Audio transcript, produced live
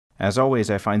As always,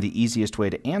 I find the easiest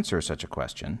way to answer such a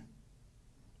question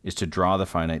is to draw the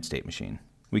finite state machine.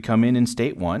 We come in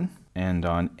state 1, and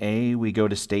on A we go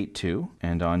to state 2,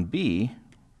 and on B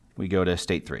we go to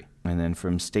state 3. And then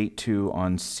from state 2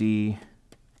 on C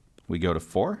we go to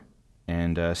 4,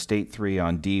 and state 3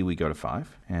 on D we go to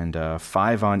 5, and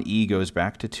 5 on E goes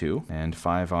back to 2, and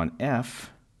 5 on F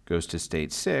goes to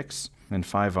state 6, and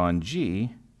 5 on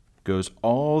G goes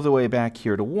all the way back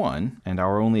here to 1, and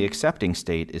our only accepting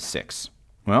state is 6.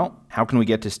 Well, how can we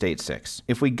get to state 6?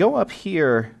 If we go up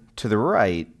here to the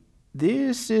right,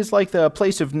 this is like the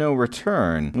place of no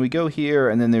return. We go here,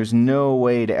 and then there's no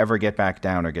way to ever get back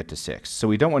down or get to 6. So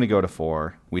we don't want to go to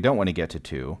 4. We don't want to get to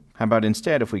 2. How about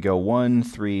instead if we go 1,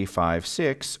 3, 5,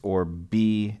 6, or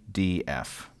B, D,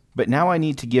 F? But now I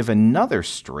need to give another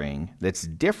string that's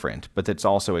different, but that's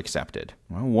also accepted.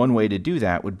 Well, one way to do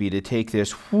that would be to take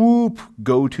this whoop,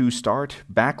 go to start,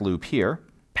 back loop here,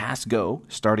 pass go,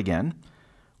 start again,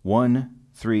 1,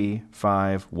 3,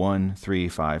 5, 1, 3,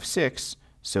 5, 6,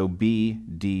 so B,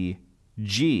 D,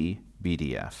 G, B,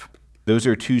 D, F. Those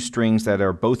are two strings that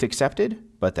are both accepted,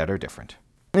 but that are different.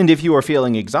 And if you are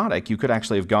feeling exotic, you could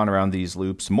actually have gone around these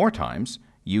loops more times.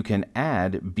 You can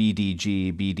add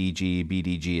BDG, BDG,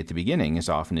 BDG at the beginning as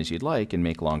often as you'd like and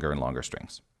make longer and longer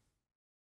strings.